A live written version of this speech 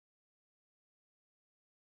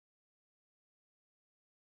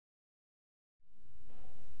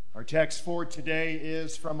Our text for today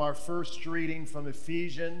is from our first reading from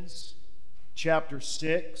Ephesians chapter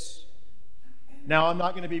 6. Now, I'm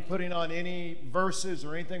not going to be putting on any verses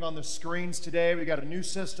or anything on the screens today. We got a new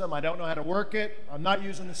system. I don't know how to work it. I'm not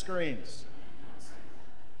using the screens.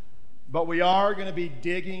 But we are going to be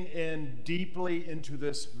digging in deeply into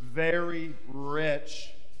this very rich,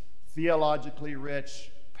 theologically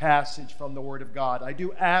rich passage from the Word of God. I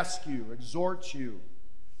do ask you, exhort you,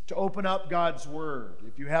 to open up God's Word.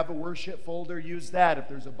 If you have a worship folder, use that. If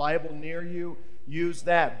there's a Bible near you, use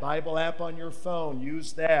that. Bible app on your phone,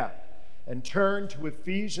 use that. And turn to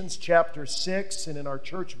Ephesians chapter 6, and in our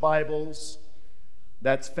church Bibles,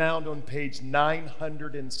 that's found on page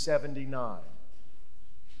 979.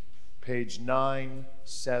 Page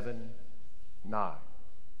 979.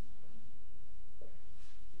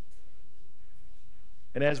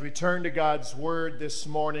 And as we turn to God's Word this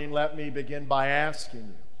morning, let me begin by asking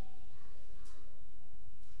you,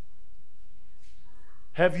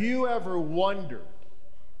 have you ever wondered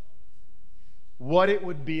what it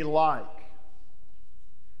would be like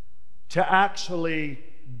to actually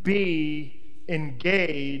be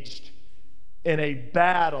engaged in a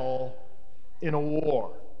battle, in a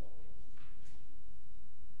war?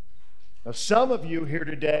 Now, some of you here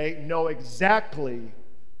today know exactly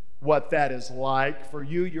what that is like, for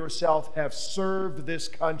you yourself have served this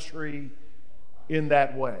country in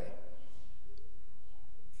that way.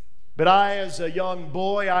 But as a young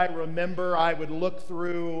boy, I remember I would look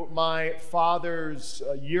through my father's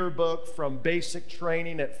yearbook from basic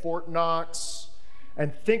training at Fort Knox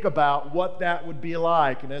and think about what that would be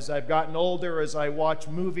like. And as I've gotten older, as I watch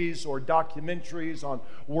movies or documentaries on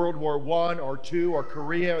World War I or II or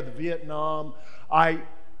Korea or the Vietnam, I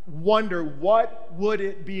wonder, what would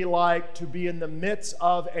it be like to be in the midst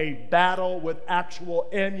of a battle with actual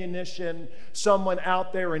ammunition, someone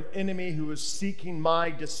out there, an enemy who was seeking my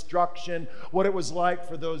destruction, what it was like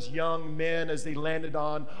for those young men as they landed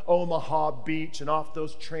on Omaha Beach and off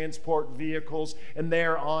those transport vehicles and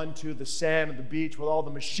there onto the sand of the beach with all the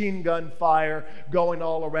machine gun fire going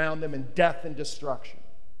all around them and death and destruction.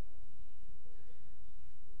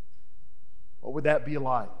 What would that be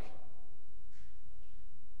like?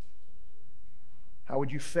 How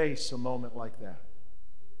would you face a moment like that?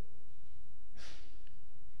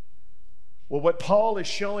 Well, what Paul is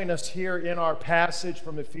showing us here in our passage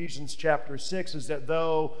from Ephesians chapter 6 is that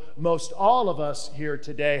though most all of us here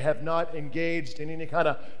today have not engaged in any kind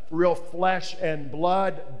of real flesh and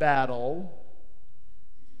blood battle,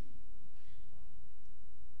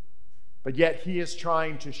 but yet he is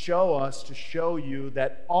trying to show you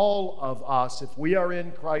that all of us, if we are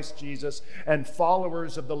in Christ Jesus and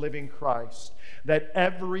followers of the living Christ, that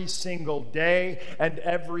every single day and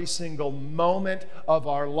every single moment of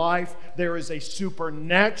our life, there is a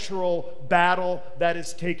supernatural battle that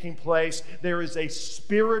is taking place. There is a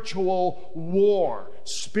spiritual war,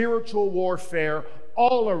 spiritual warfare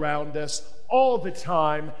all around us, all the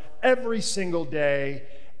time, every single day.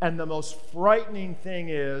 And the most frightening thing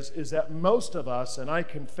is that most of us, and I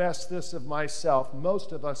confess this of myself,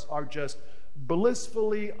 most of us are just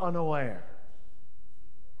blissfully unaware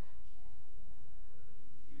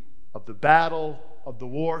of the battle, of the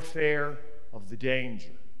warfare, of the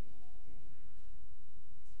danger.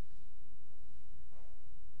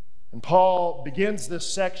 And Paul begins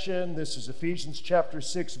this section, this is Ephesians chapter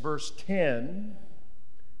 6, verse 10,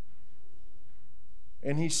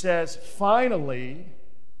 and he says, finally,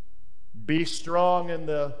 be strong in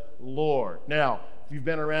the Lord. Now, if you've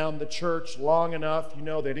been around the church long enough, you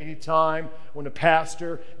know that any time when a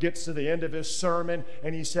pastor gets to the end of his sermon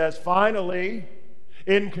and he says, finally,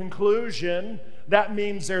 in conclusion, that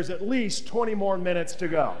means there's at least 20 more minutes to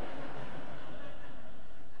go.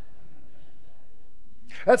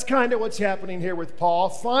 That's kind of what's happening here with Paul.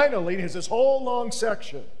 Finally, there's this whole long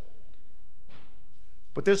section.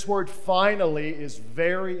 But this word finally is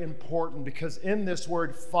very important, because in this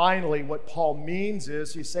word finally, what Paul means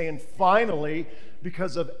is he's saying finally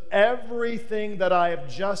because of everything that I have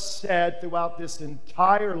just said throughout this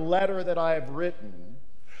entire letter that I have written.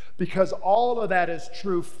 Because all of that is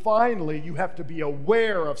true, finally, you have to be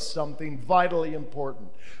aware of something vitally important.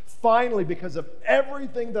 Finally, because of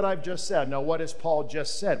everything that I've just said. Now, what has Paul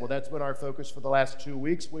just said? Well, that's been our focus for the last 2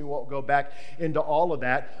 weeks. We won't go back into all of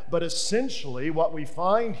that. But essentially, what we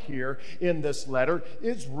find here in this letter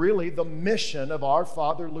is really the mission of our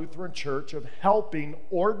Father Lutheran Church of helping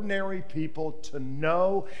ordinary people to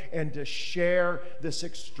know and to share this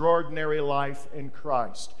extraordinary life in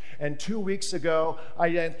Christ. And 2 weeks ago, I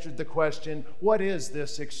answered the question, what is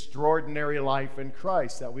this extraordinary life in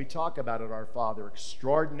Christ that we talk about at Our Father?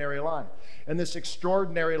 Extraordinary life. And this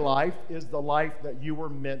extraordinary life is the life that you were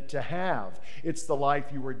meant to have. It's the life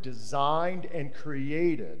you were designed and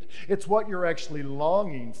created. It's what you're actually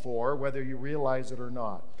longing for, whether you realize it or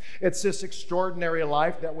not. It's this extraordinary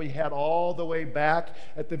life that we had all the way back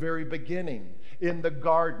at the very beginning in the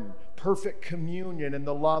garden. Perfect communion in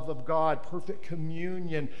the love of God, perfect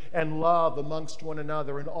communion and love amongst one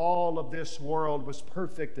another. And all of this world was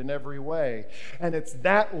perfect in every way. And it's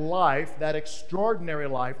that life, that extraordinary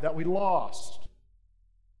life, that we lost.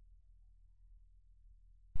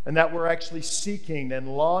 And that we're actually seeking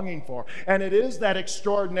and longing for. And it is that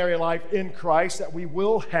extraordinary life in Christ that we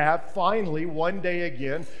will have finally one day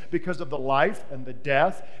again because of the life and the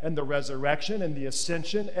death and the resurrection and the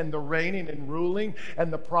ascension and the reigning and ruling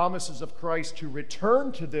and the promises of Christ to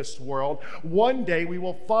return to this world. One day we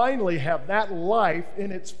will finally have that life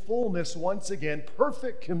in its fullness once again.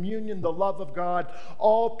 Perfect communion, the love of God,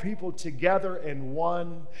 all people together in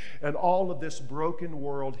one, and all of this broken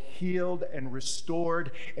world healed and restored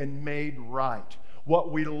and made right. What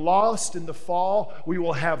we lost in the fall, we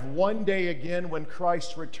will have one day again when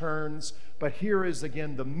Christ returns. But here is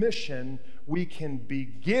again the mission. We can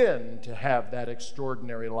begin to have that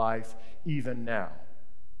extraordinary life even now.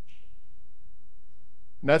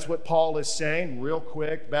 And that's what Paul is saying real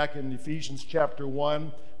quick back in Ephesians chapter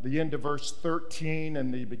 1, the end of verse 13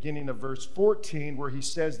 and the beginning of verse 14, where he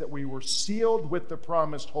says that we were sealed with the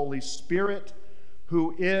promised Holy Spirit,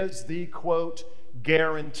 who is the, quote,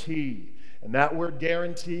 guarantee. And that word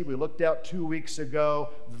guarantee, we looked at 2 weeks ago,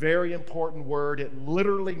 very important word. It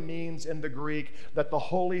literally means in the Greek that the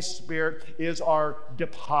Holy Spirit is our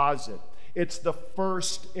deposit. It's the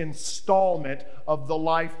first installment of the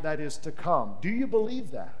life that is to come. Do you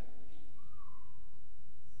believe that?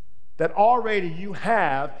 That already you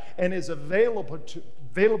have and is available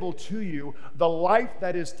to you the life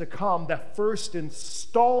that is to come, that first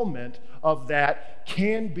installment of that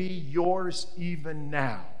can be yours even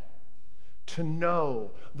now. To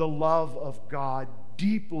know the love of God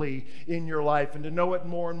deeply in your life and to know it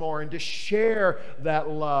more and more and to share that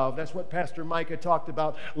love. That's what Pastor Micah talked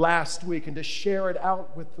about last week, and to share it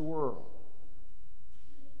out with the world.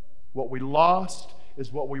 What we lost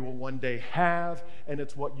is what we will one day have, and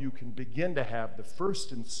it's what you can begin to have, the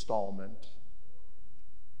first installment,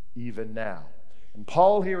 even now. And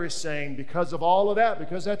Paul here is saying, because of all of that,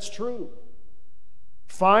 because that's true,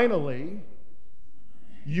 finally,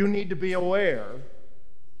 you need to be aware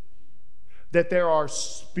that there are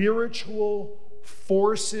spiritual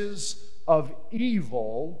forces of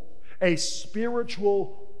evil, a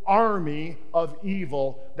spiritual army of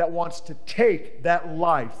evil that wants to take that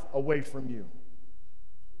life away from you,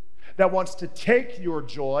 that wants to take your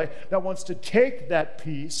joy, that wants to take that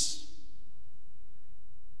peace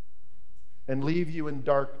and leave you in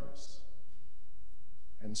darkness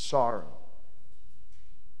and sorrow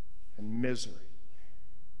and misery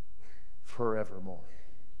forevermore.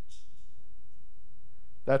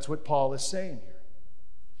 That's what Paul is saying here.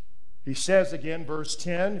 He says again, verse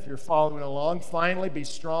 10, if you're following along, finally be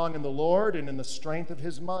strong in the Lord and in the strength of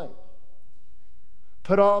his might.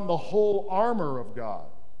 Put on the whole armor of God,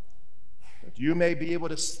 that you may be able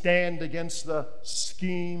to stand against the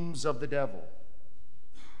schemes of the devil.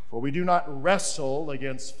 For we do not wrestle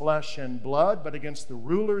against flesh and blood, but against the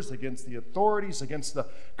rulers, against the authorities, against the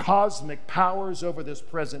cosmic powers over this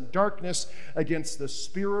present darkness, against the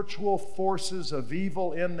spiritual forces of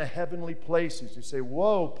evil in the heavenly places. You say,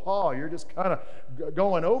 whoa, Paul, you're just kind of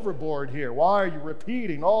going overboard here. Why are you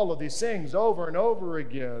repeating all of these things over and over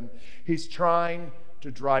again? He's trying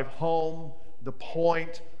to drive home the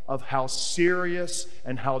point of how serious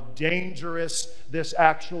and how dangerous this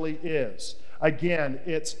actually is. Again,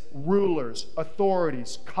 it's rulers,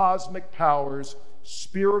 authorities, cosmic powers,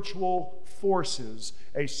 spiritual forces,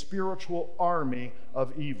 a spiritual army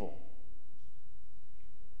of evil.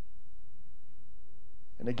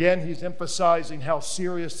 And again, he's emphasizing how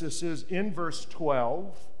serious this is in verse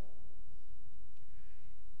 12,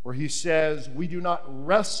 where he says, we do not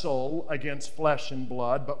wrestle against flesh and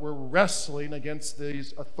blood, but we're wrestling against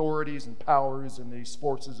these authorities and powers and these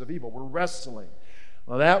forces of evil. We're wrestling.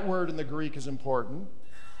 Now, that word in the Greek is important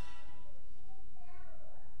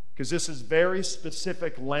because this is very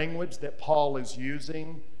specific language that Paul is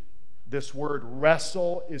using. This word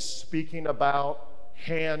wrestle is speaking about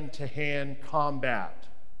hand-to-hand combat.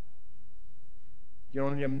 You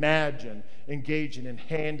don't imagine engaging in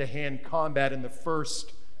hand-to-hand combat in the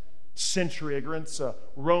first century against a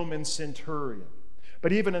Roman centurion.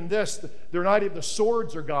 But even in this, they're not even, the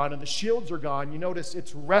swords are gone and the shields are gone. You notice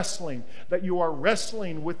it's wrestling, that you are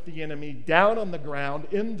wrestling with the enemy down on the ground,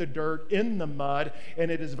 in the dirt, in the mud, and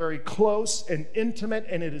it is very close and intimate,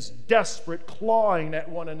 and it is desperate, clawing at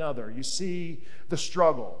one another. You see the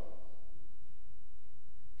struggle.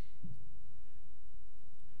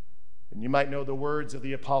 And you might know the words of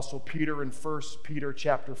the Apostle Peter in 1 Peter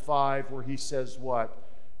chapter 5, where he says what?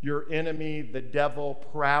 Your enemy, the devil,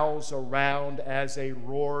 prowls around as a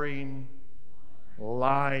roaring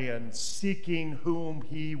lion, seeking whom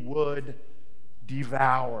he would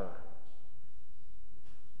devour.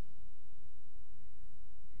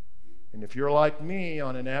 And if you're like me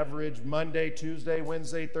on an average Monday, Tuesday,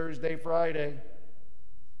 Wednesday, Thursday, Friday,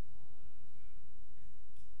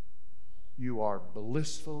 you are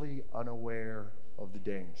blissfully unaware of the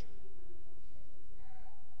danger.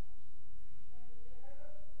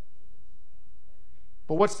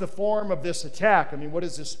 But what's the form of this attack? I mean, what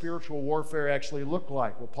does this spiritual warfare actually look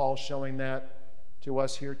like? Well, Paul's showing that to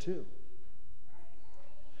us here too.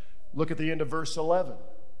 Look at the end of verse 11.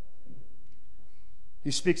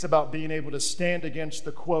 He speaks about being able to stand against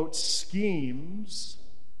the, quote, schemes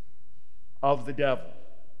of the devil.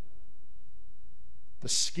 The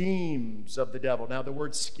schemes of the devil. Now, the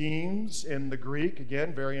word schemes in the Greek,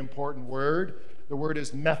 again, very important word. The word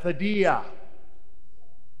is methodia.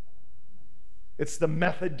 It's the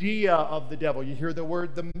methodia of the devil. You hear the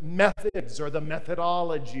word, the methods or the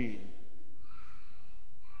methodology.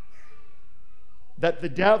 That the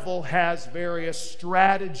devil has various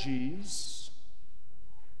strategies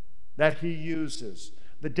that he uses.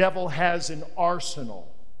 The devil has an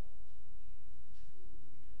arsenal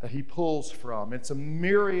that he pulls from. It's a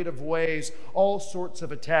myriad of ways, all sorts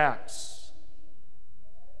of attacks.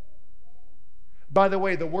 By the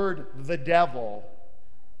way, the word the devil,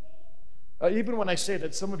 even when I say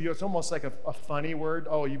that, some of you, it's almost like a funny word.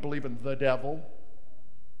 Oh, you believe in the devil?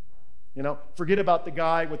 You know, forget about the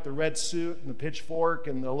guy with the red suit and the pitchfork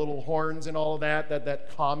and the little horns and all of that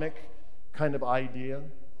comic kind of idea.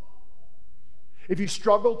 If you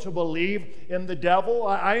struggle to believe in the devil,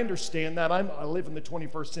 I understand that. I live in the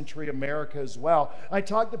 21st century America as well. I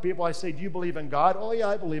talk to people, I say, do you believe in God? Oh yeah,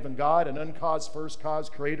 I believe in God, an uncaused first cause,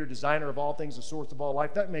 creator, designer of all things, the source of all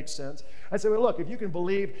life. That makes sense. I say, well, look, if you can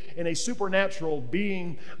believe in a supernatural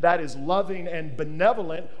being that is loving and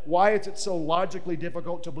benevolent, why is it so logically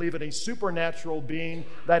difficult to believe in a supernatural being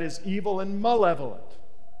that is evil and malevolent?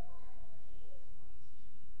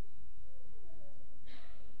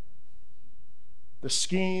 The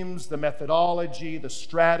schemes, the methodology, the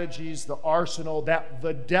strategies, the arsenal that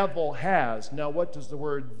the devil has. Now, what does the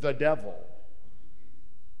word the devil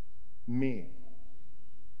mean?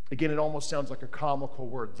 Again, it almost sounds like a comical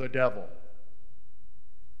word, the devil.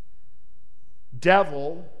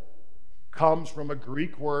 Devil comes from a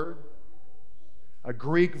Greek word, a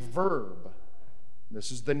Greek verb.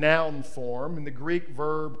 This is the noun form, and the Greek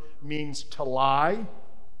verb means to lie,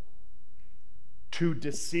 to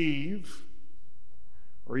deceive,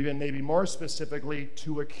 or even maybe more specifically,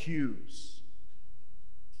 to accuse.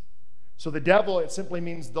 So the devil, it simply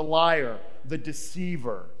means the liar, the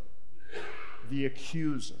deceiver, the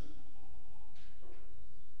accuser.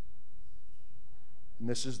 And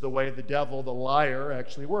this is the way the devil, the liar,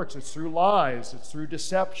 actually works. It's through lies, it's through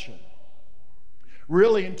deception.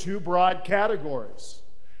 Really in two broad categories.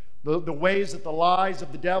 The ways that the lies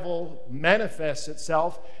of the devil manifests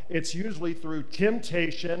itself, it's usually through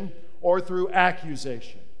temptation or through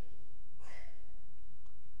accusation.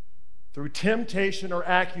 Through temptation or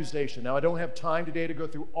accusation. Now, I don't have time today to go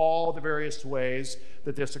through all the various ways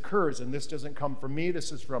that this occurs, and this doesn't come from me.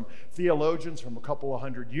 This is from theologians from a couple of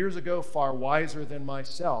hundred years ago, far wiser than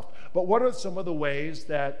myself. But what are some of the ways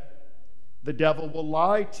that the devil will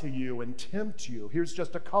lie to you and tempt you? Here's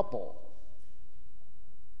just a couple.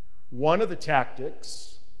 One of the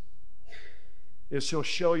tactics is he'll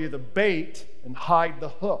show you the bait and hide the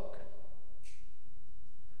hook.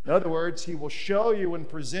 In other words, he will show you and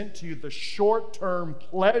present to you the short-term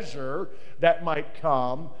pleasure that might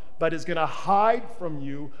come, but is going to hide from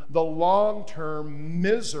you the long-term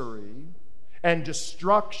misery and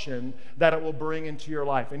destruction that it will bring into your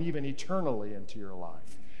life, and even eternally into your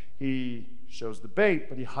life. He shows the bait,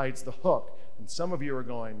 but he hides the hook. And some of you are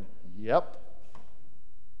going, yep.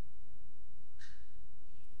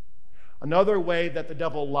 Another way that the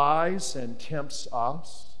devil lies and tempts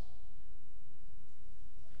us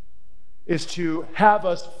is to have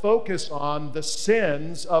us focus on the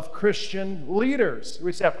sins of Christian leaders.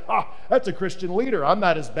 We say, that's a Christian leader. I'm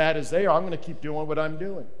not as bad as they are. I'm going to keep doing what I'm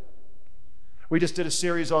doing. We just did a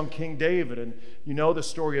series on King David, and you know the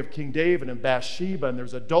story of King David and Bathsheba, and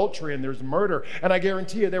there's adultery and there's murder. And I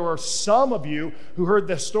guarantee you there were some of you who heard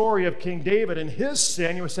the story of King David and his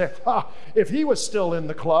sin. You would say, if he was still in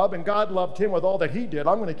the club and God loved him with all that he did,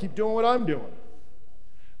 I'm going to keep doing what I'm doing.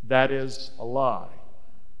 That is a lie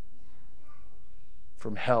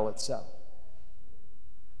from hell itself.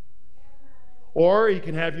 Or he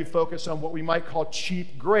can have you focus on what we might call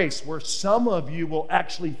cheap grace, where some of you will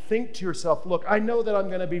actually think to yourself, look, I know that I'm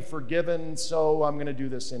going to be forgiven, so I'm going to do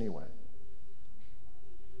this anyway.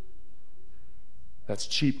 That's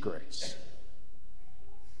cheap grace.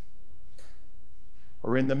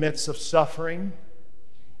 Or in the midst of suffering,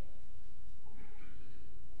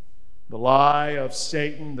 the lie of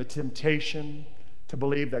Satan, the temptation to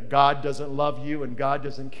believe that God doesn't love you and God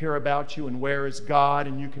doesn't care about you, and where is God?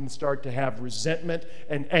 And you can start to have resentment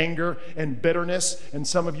and anger and bitterness. And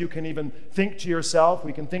some of you can even think to yourself,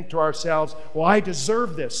 we can think to ourselves, well, I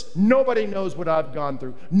deserve this. Nobody knows what I've gone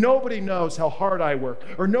through. Nobody knows how hard I work,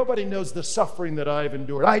 or nobody knows the suffering that I've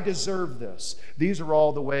endured. I deserve this. These are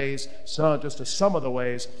all the ways, just some of the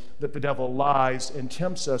ways that the devil lies and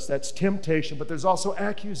tempts us. That's temptation, but there's also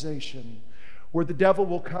accusation, where the devil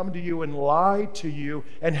will come to you and lie to you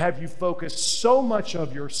and have you focus so much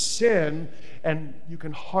of your sin and you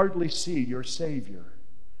can hardly see your Savior.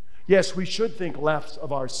 Yes, we should think less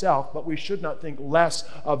of ourselves, but we should not think less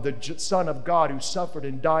of the Son of God who suffered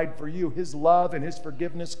and died for you. His love and his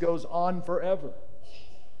forgiveness goes on forever.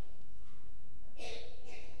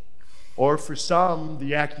 Or for some,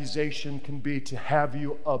 the accusation can be to have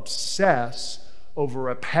you obsess over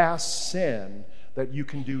a past sin that you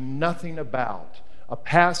can do nothing about, a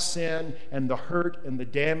past sin and the hurt and the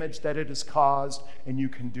damage that it has caused, and you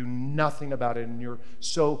can do nothing about it, and you're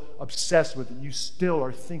so obsessed with it, you still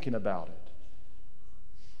are thinking about it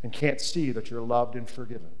and can't see that you're loved and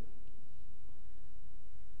forgiven.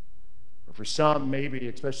 Or for some, maybe,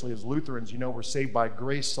 especially as Lutherans, we're saved by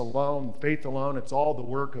grace alone, faith alone. It's all the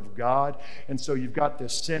work of God. And so you've got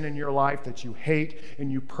this sin in your life that you hate, and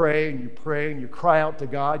you pray and you pray and you cry out to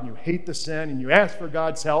God, and you hate the sin, and you ask for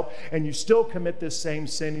God's help, and you still commit this same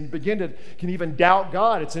sin, and you can even doubt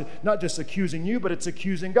God. It's not just accusing you, but it's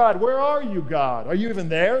accusing God. Where are you, God? Are you even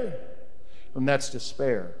there? And that's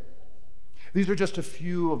despair. These are just a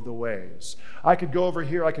few of the ways. I could go over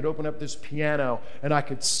here, I could open up this piano, and I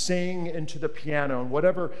could sing into the piano, and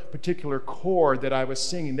whatever particular chord that I was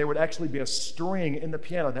singing, there would actually be a string in the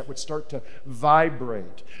piano that would start to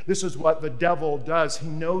vibrate. This is what the devil does. He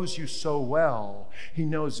knows you so well. He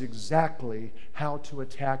knows exactly how to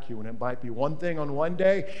attack you, and it might be one thing on one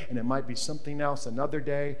day, and it might be something else another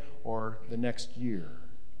day or the next year.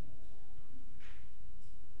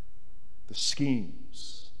 The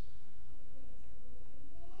schemes.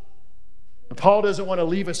 Paul doesn't want to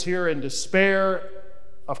leave us here in despair.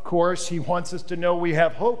 Of course, he wants us to know we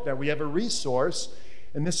have hope, that we have a resource.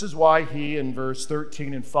 And this is why he, in verse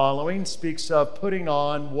 13 and following, speaks of putting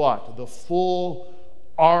on what? The full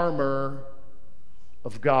armor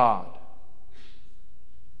of God.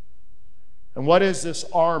 And what is this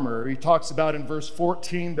armor? He talks about in verse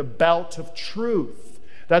 14, the belt of truth.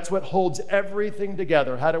 That's what holds everything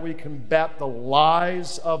together. How do we combat the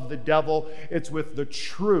lies of the devil? It's with the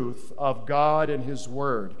truth of God and his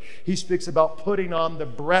word. He speaks about putting on the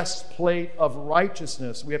breastplate of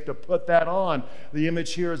righteousness. We have to put that on. The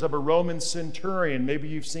image here is of a Roman centurion. Maybe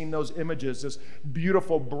you've seen those images, this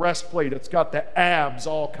beautiful breastplate. It's got the abs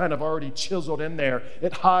all kind of already chiseled in there.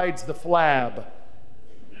 It hides the flab.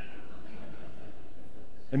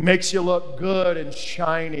 It makes you look good and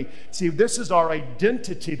shiny. See, this is our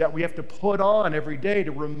identity that we have to put on every day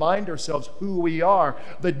to remind ourselves who we are.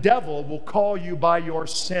 The devil will call you by your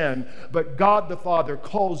sin, but God the Father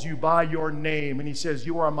calls you by your name, and he says,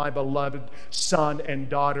 you are my beloved son and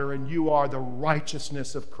daughter, and you are the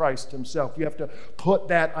righteousness of Christ himself. You have to put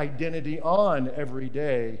that identity on every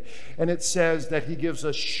day. And it says that he gives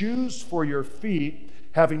us shoes for your feet,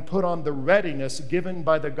 having put on the readiness given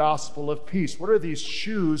by the gospel of peace. What are these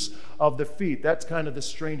shoes of the feet? That's kind of the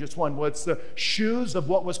strangest one. Well, it's the shoes of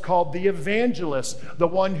what was called the evangelist, the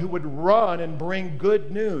one who would run and bring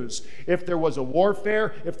good news. If there was a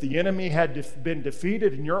warfare, if the enemy had been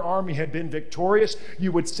defeated and your army had been victorious,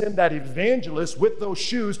 you would send that evangelist with those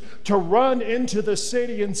shoes to run into the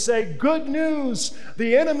city and say, good news,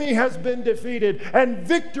 the enemy has been defeated and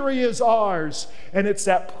victory is ours. And it's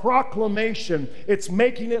that proclamation. It's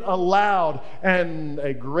making it aloud. And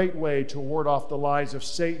a great way to ward off the lies of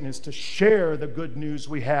Satan is to share the good news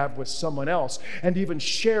we have with someone else, and even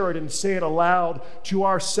share it and say it aloud to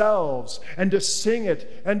ourselves, and to sing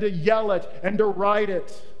it and to yell it and to write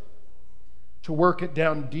it. to work it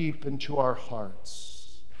down deep into our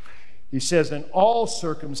hearts. He says, in all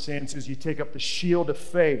circumstances, you take up the shield of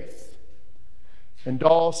faith. In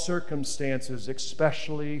all circumstances,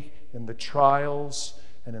 especially in the trials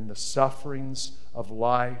and in the sufferings of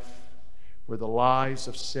life, where the lies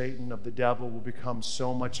of Satan, of the devil, will become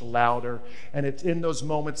so much louder. And it's in those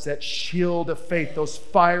moments, that shield of faith, those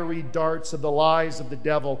fiery darts of the lies of the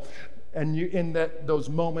devil, and those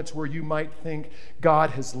moments where you might think, God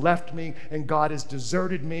has left me and God has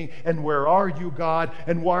deserted me, and where are you, God,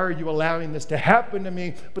 and why are you allowing this to happen to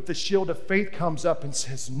me? But the shield of faith comes up and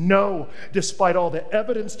says, no, despite all the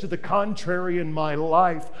evidence to the contrary in my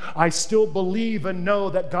life, I still believe and know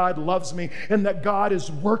that God loves me and that God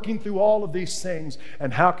is working through all of these things.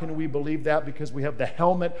 And how can we believe that? Because we have the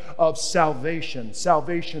helmet of salvation.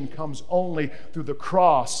 Salvation comes only through the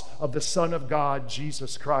cross of the Son of God,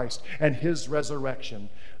 Jesus Christ, and his resurrection,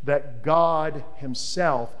 that God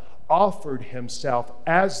himself offered himself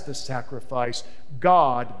as the sacrifice,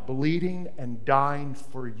 God bleeding and dying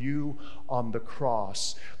for you on the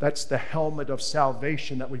cross. That's the helmet of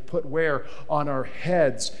salvation that we wear on our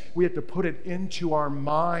heads. We have to put it into our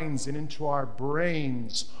minds and into our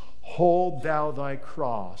brains. Hold thou thy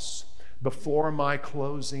cross before my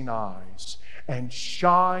closing eyes, and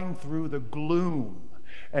shine through the gloom,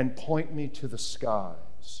 and point me to the skies.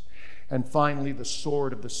 And finally, the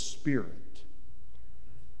sword of the Spirit.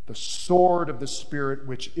 The sword of the Spirit,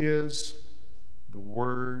 which is the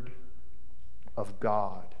Word of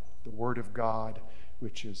God. The Word of God,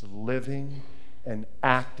 which is living and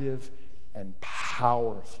active and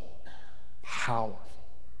powerful. Powerful.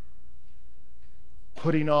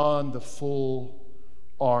 Putting on the full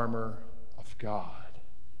armor of God.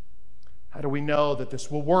 How do we know that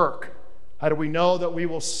this will work? How do we know that we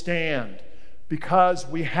will stand? Because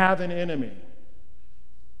we have an enemy.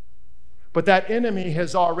 But that enemy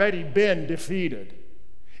has already been defeated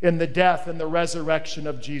in the death and the resurrection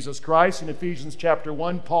of Jesus Christ. In Ephesians chapter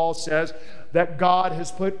 1, Paul says that God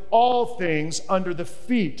has put all things under the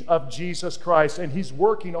feet of Jesus Christ, and he's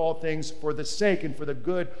working all things for the sake and for the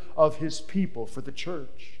good of his people, for the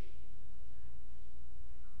church.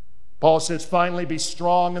 Paul says, finally, be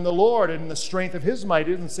strong in the Lord and in the strength of his might.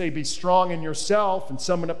 He doesn't say be strong in yourself and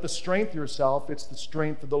summon up the strength yourself. It's the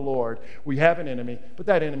strength of the Lord. We have an enemy, but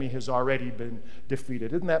that enemy has already been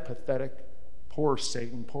defeated. Isn't that pathetic? Poor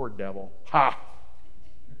Satan, poor devil. Ha!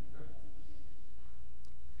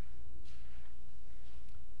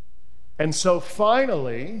 And so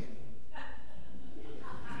finally,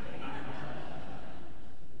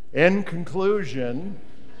 in conclusion,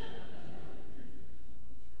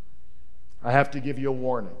 I have to give you a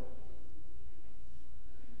warning.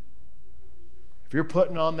 If you're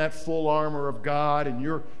putting on that full armor of God and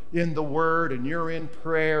you're in the Word and you're in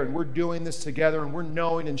prayer and we're doing this together and we're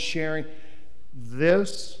knowing and sharing,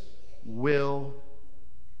 this will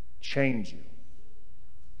change you.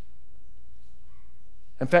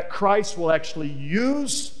 In fact, Christ will actually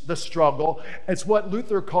use the struggle. It's what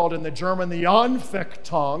Luther called in the German the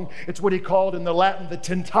Anfechtung. It's what he called in the Latin the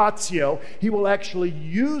tentatio. He will actually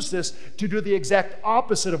use this to do the exact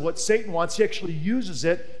opposite of what Satan wants. He actually uses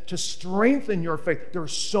it to strengthen your faith. There are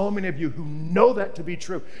so many of you who know that to be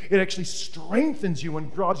true. It actually strengthens you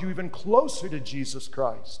and draws you even closer to Jesus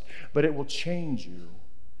Christ. But it will change you.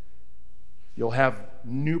 You'll have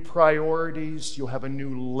new priorities. You'll have a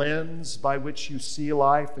new lens by which you see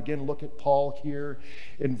life. Again, look at Paul here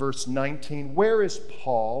in verse 19. Where is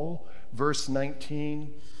Paul? Verse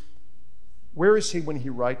 19. Where is he when he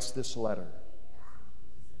writes this letter?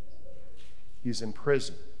 He's in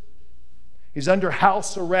prison. He's under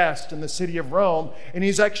house arrest in the city of Rome, and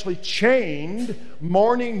he's actually chained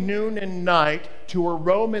morning, noon, and night to a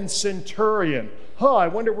Roman centurion. I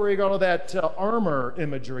wonder where he got all that armor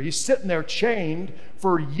imagery. He's sitting there chained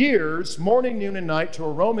for years, morning, noon, and night, to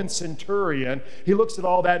a Roman centurion. He looks at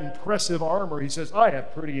all that impressive armor. He says, I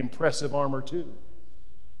have pretty impressive armor too.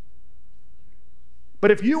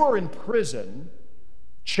 But if you are in prison,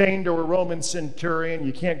 chained to a Roman centurion,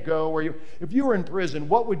 you can't go where you... If you were in prison,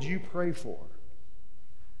 what would you pray for?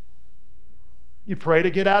 You pray to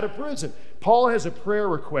get out of prison. Paul has a prayer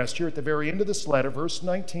request here at the very end of this letter, verse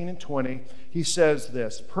 19 and 20. He says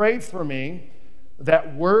this, pray for me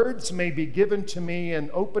that words may be given to me in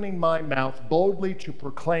opening my mouth boldly to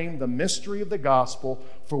proclaim the mystery of the gospel,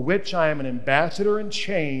 for which I am an ambassador in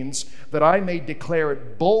chains, that I may declare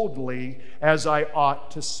it boldly as I ought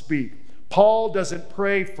to speak. Paul doesn't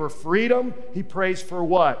pray for freedom. He prays for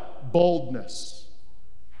what? Boldness.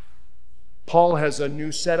 Paul has a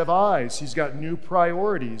new set of eyes. He's got new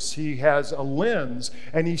priorities. He has a lens,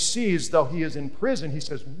 and he sees, though he is in prison, he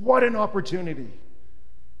says, what an opportunity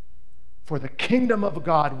for the kingdom of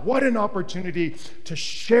God. What an opportunity to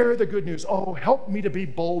share the good news. Oh, help me to be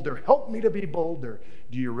bolder. Help me to be bolder.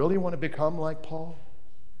 Do you really want to become like Paul?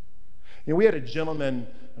 You know, we had a gentleman,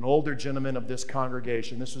 an older gentleman of this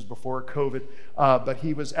congregation. This was before COVID, but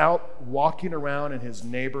he was out walking around in his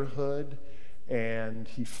neighborhood, and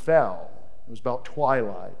he fell. It was about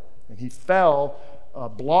twilight, and he fell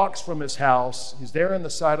blocks from his house. He's there on the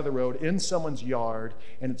side of the road in someone's yard,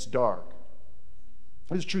 and it's dark.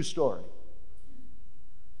 It's a true story.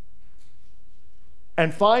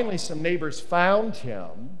 And finally, some neighbors found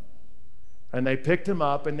him, and they picked him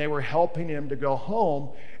up, and they were helping him to go home.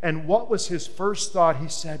 And what was his first thought? He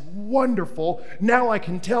said, "Wonderful, now I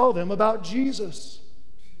can tell them about Jesus."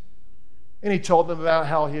 And he told them about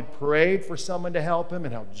how he had prayed for someone to help him,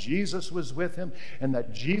 and how Jesus was with him, and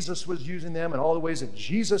that Jesus was using them, and all the ways that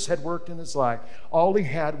Jesus had worked in his life. All he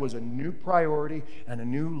had was a new priority and a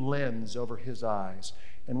new lens over his eyes.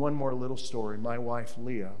 And one more little story. My wife,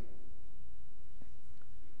 Leah,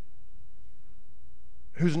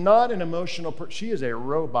 who's not an emotional person. She is a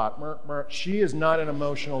robot. She is not an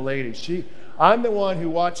emotional lady. I'm the one who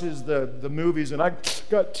watches the movies, and I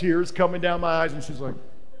got tears coming down my eyes, and she's like...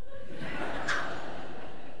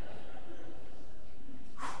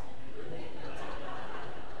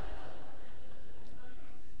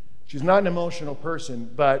 She's not an emotional person,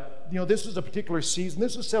 but, you know, this was a particular season.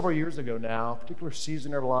 This was several years ago now, a particular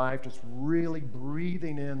season of her life, just really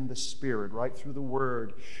breathing in the Spirit right through the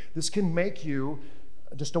Word. This can make you,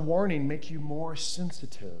 just a warning, make you more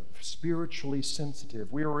sensitive, spiritually sensitive.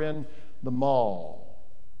 We were in the mall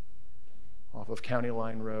off of County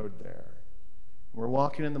Line Road there. We're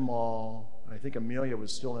walking in the mall, and I think Amelia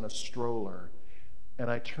was still in a stroller. And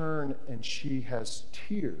I turn, and she has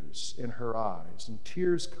tears in her eyes and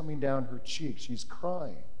tears coming down her cheeks. She's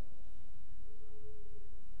crying.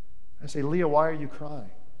 I say, "Leah, why are you crying?"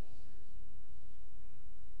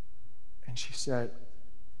 And she said,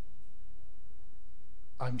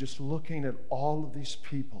 "I'm just looking at all of these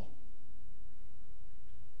people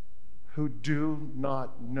who do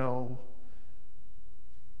not know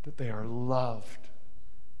that they are loved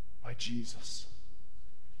by Jesus.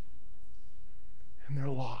 And they're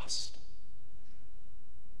lost.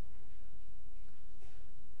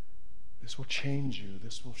 This will change you.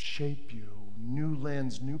 This will shape you. New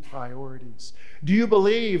lens, new priorities. Do you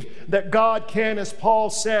believe that God can, as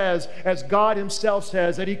Paul says, as God himself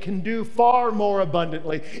says, that he can do far more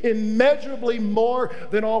abundantly, immeasurably more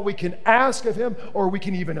than all we can ask of him, or we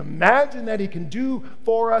can even imagine that he can do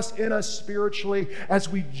for us, in us spiritually, as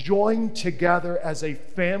we join together as a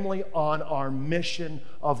family on our mission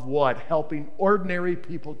of what? Helping ordinary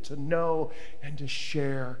people to know and to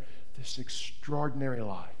share this extraordinary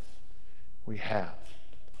life we have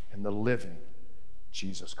in the living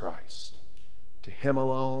Jesus Christ. To him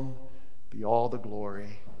alone be all the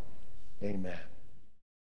glory. Amen.